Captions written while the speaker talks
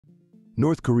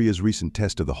North Korea's recent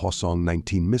test of the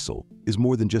Hwasong-19 missile is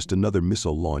more than just another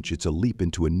missile launch. It's a leap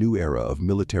into a new era of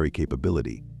military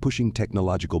capability, pushing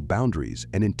technological boundaries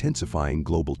and intensifying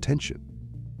global tension.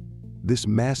 This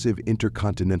massive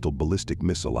intercontinental ballistic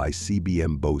missile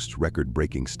ICBM boasts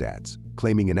record-breaking stats,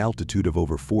 claiming an altitude of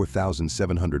over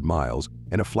 4,700 miles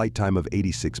and a flight time of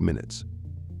 86 minutes.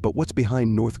 But what's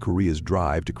behind North Korea's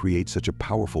drive to create such a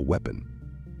powerful weapon?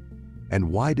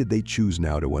 And why did they choose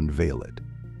now to unveil it?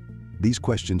 These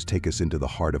questions take us into the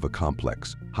heart of a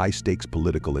complex, high-stakes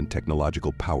political and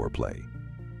technological power play.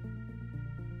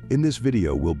 In this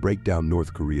video, we'll break down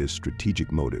North Korea's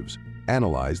strategic motives,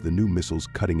 analyze the new missile's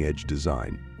cutting-edge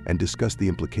design, and discuss the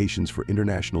implications for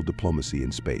international diplomacy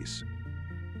in space.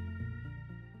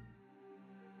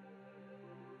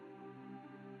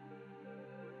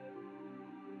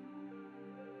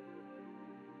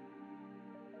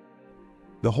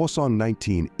 The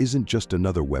Hwasong-19 isn't just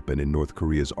another weapon in North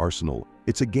Korea's arsenal,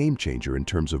 it's a game-changer in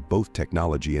terms of both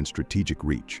technology and strategic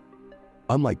reach.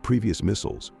 Unlike previous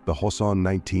missiles, the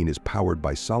Hwasong-19 is powered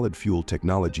by solid fuel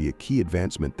technology, a key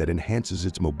advancement that enhances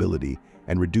its mobility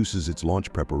and reduces its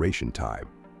launch preparation time.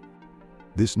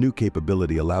 This new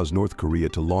capability allows North Korea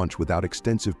to launch without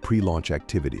extensive pre-launch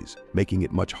activities, making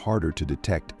it much harder to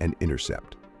detect and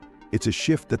intercept. It's a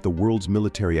shift that the world's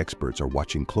military experts are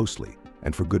watching closely,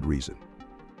 and for good reason.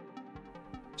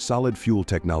 Solid fuel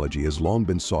technology has long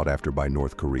been sought after by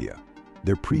North Korea.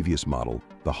 Their previous model,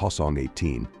 the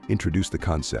Hwasong-18, introduced the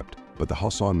concept, but the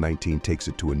Hwasong-19 takes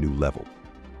it to a new level.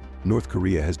 North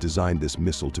Korea has designed this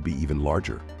missile to be even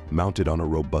larger, mounted on a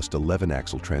robust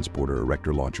 11-axle transporter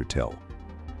erector launcher tail.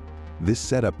 This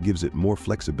setup gives it more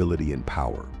flexibility and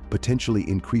power, potentially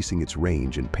increasing its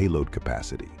range and payload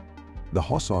capacity. The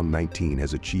Hwasong-19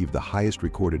 has achieved the highest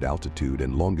recorded altitude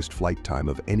and longest flight time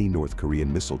of any North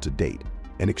Korean missile to date,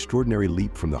 an extraordinary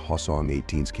leap from the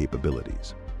Hwasong-18's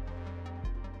capabilities.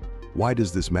 Why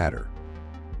does this matter?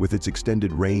 With its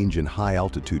extended range and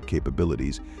high-altitude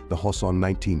capabilities, the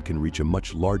Hwasong-19 can reach a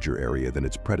much larger area than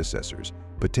its predecessors,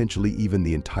 potentially even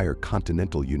the entire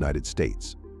continental United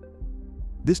States.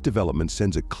 This development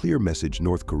sends a clear message: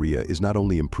 North Korea is not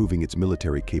only improving its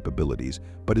military capabilities,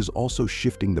 but is also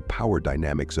shifting the power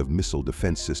dynamics of missile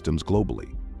defense systems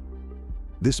globally.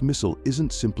 This missile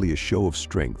isn't simply a show of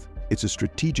strength. It's a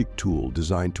strategic tool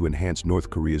designed to enhance North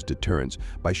Korea's deterrence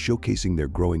by showcasing their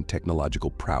growing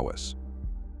technological prowess.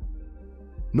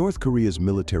 North Korea's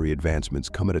military advancements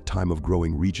come at a time of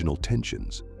growing regional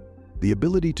tensions. The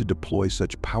ability to deploy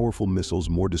such powerful missiles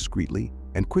more discreetly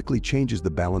and quickly changes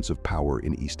the balance of power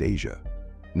in East Asia.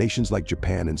 Nations like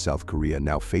Japan and South Korea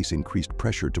now face increased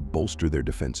pressure to bolster their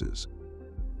defenses.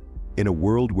 In a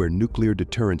world where nuclear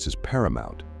deterrence is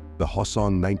paramount, the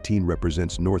Hwasong-19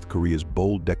 represents North Korea's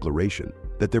bold declaration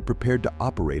that they're prepared to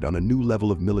operate on a new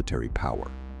level of military power.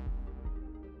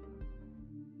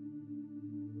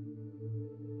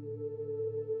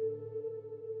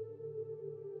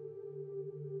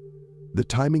 The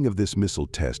timing of this missile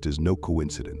test is no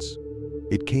coincidence.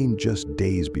 It came just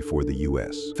days before the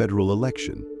U.S. federal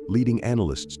election, leading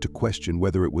analysts to question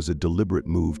whether it was a deliberate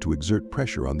move to exert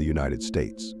pressure on the United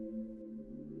States.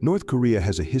 North Korea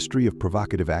has a history of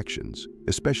provocative actions,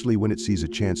 especially when it sees a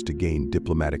chance to gain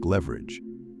diplomatic leverage.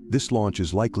 This launch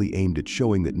is likely aimed at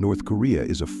showing that North Korea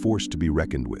is a force to be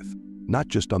reckoned with, not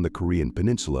just on the Korean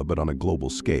peninsula but on a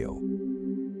global scale.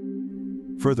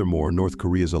 Furthermore, North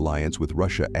Korea's alliance with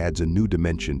Russia adds a new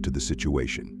dimension to the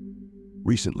situation.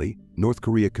 Recently, North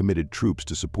Korea committed troops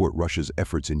to support Russia's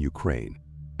efforts in Ukraine,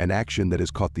 an action that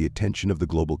has caught the attention of the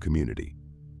global community.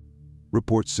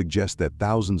 Reports suggest that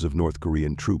thousands of North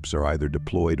Korean troops are either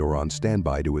deployed or on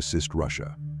standby to assist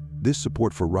Russia. This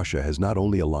support for Russia has not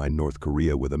only aligned North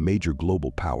Korea with a major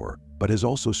global power, but has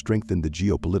also strengthened the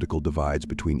geopolitical divides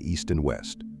between East and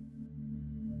West.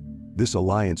 This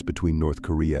alliance between North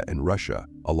Korea and Russia,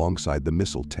 alongside the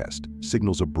missile test,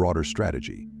 signals a broader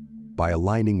strategy. By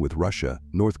aligning with Russia,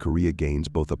 North Korea gains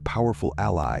both a powerful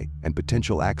ally and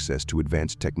potential access to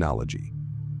advanced technology.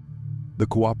 The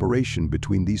cooperation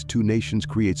between these two nations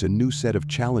creates a new set of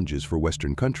challenges for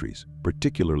Western countries,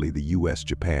 particularly the US,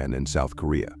 Japan, and South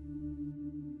Korea.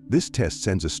 This test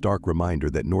sends a stark reminder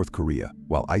that North Korea,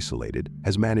 while isolated,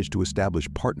 has managed to establish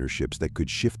partnerships that could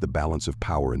shift the balance of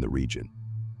power in the region.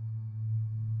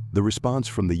 The response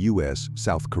from the US,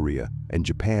 South Korea, and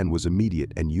Japan was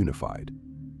immediate and unified.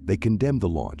 They condemned the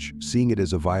launch, seeing it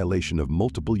as a violation of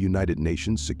multiple United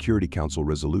Nations Security Council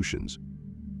resolutions.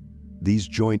 These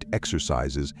joint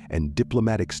exercises and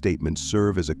diplomatic statements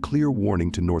serve as a clear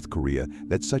warning to North Korea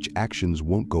that such actions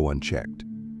won't go unchecked.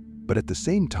 But at the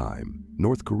same time,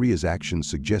 North Korea's actions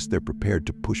suggest they're prepared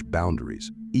to push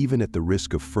boundaries, even at the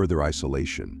risk of further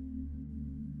isolation.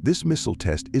 This missile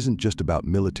test isn't just about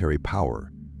military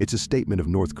power, it's a statement of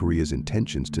North Korea's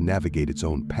intentions to navigate its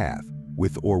own path,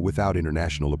 with or without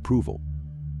international approval.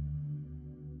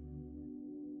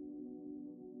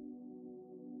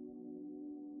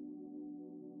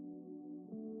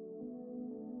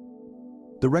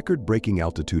 The record-breaking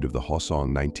altitude of the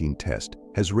Hwasong-19 test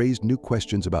has raised new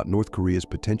questions about North Korea's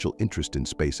potential interest in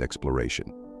space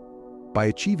exploration. By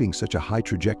achieving such a high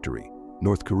trajectory,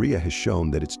 North Korea has shown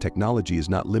that its technology is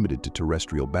not limited to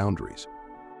terrestrial boundaries.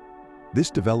 This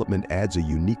development adds a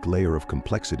unique layer of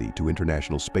complexity to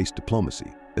international space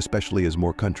diplomacy, especially as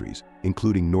more countries,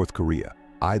 including North Korea,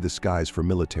 eye the skies for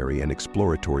military and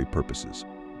exploratory purposes.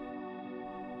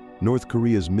 North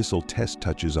Korea's missile test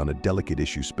touches on a delicate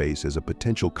issue: space as a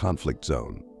potential conflict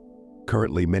zone.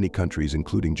 Currently, many countries,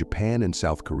 including Japan and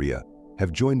South Korea,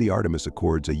 have joined the Artemis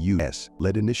Accords, a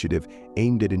US-led initiative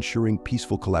aimed at ensuring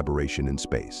peaceful collaboration in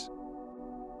space.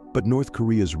 But North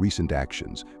Korea's recent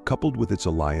actions, coupled with its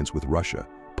alliance with Russia,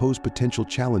 pose potential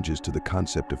challenges to the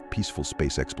concept of peaceful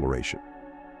space exploration.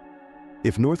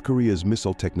 If North Korea's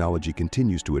missile technology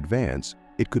continues to advance,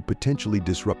 it could potentially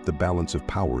disrupt the balance of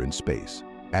power in space,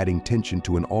 adding tension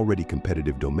to an already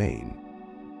competitive domain.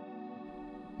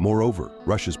 Moreover,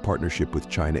 Russia's partnership with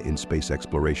China in space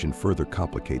exploration further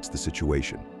complicates the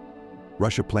situation.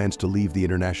 Russia plans to leave the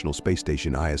International Space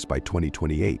Station IS by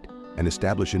 2028 and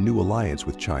establish a new alliance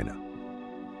with China.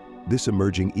 This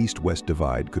emerging East-West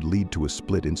divide could lead to a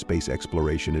split in space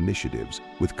exploration initiatives,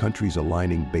 with countries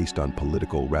aligning based on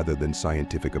political rather than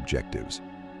scientific objectives.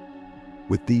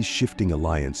 With these shifting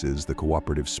alliances, the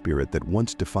cooperative spirit that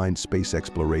once defined space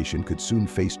exploration could soon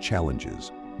face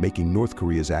challenges, making North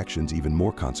Korea's actions even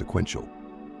more consequential.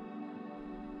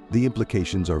 The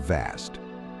implications are vast.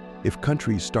 If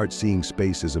countries start seeing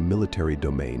space as a military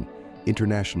domain,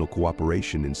 international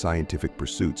cooperation in scientific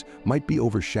pursuits might be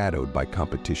overshadowed by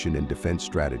competition and defense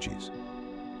strategies.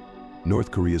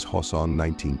 North Korea's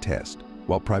Hwasong-19 test,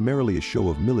 while primarily a show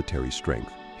of military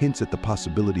strength, hints at the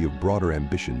possibility of broader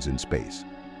ambitions in space.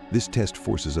 This test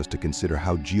forces us to consider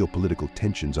how geopolitical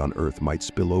tensions on Earth might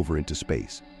spill over into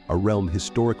space, a realm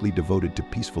historically devoted to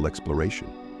peaceful exploration.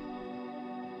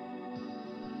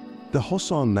 The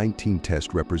Hwasong-19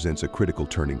 test represents a critical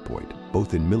turning point,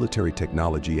 both in military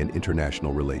technology and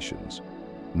international relations.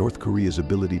 North Korea's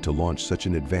ability to launch such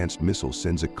an advanced missile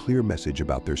sends a clear message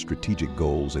about their strategic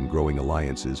goals and growing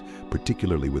alliances,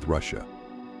 particularly with Russia.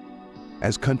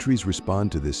 As countries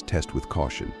respond to this test with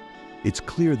caution, it's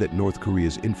clear that North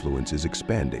Korea's influence is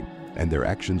expanding, and their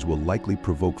actions will likely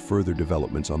provoke further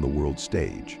developments on the world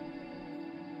stage.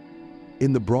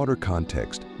 In the broader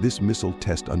context, this missile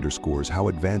test underscores how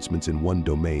advancements in one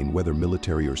domain, whether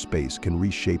military or space, can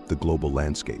reshape the global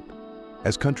landscape.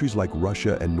 As countries like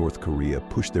Russia and North Korea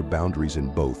push their boundaries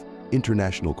in both,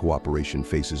 international cooperation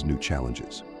faces new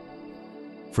challenges.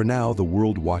 For now, the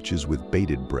world watches with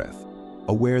bated breath,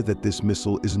 aware that this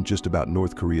missile isn't just about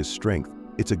North Korea's strength,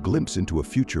 it's a glimpse into a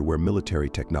future where military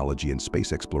technology and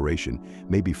space exploration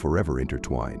may be forever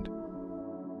intertwined.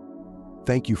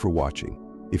 Thank you for watching.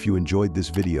 If you enjoyed this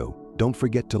video, don't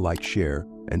forget to like, share,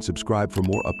 and subscribe for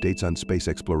more updates on space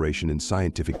exploration and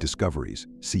scientific discoveries.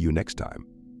 See you next time.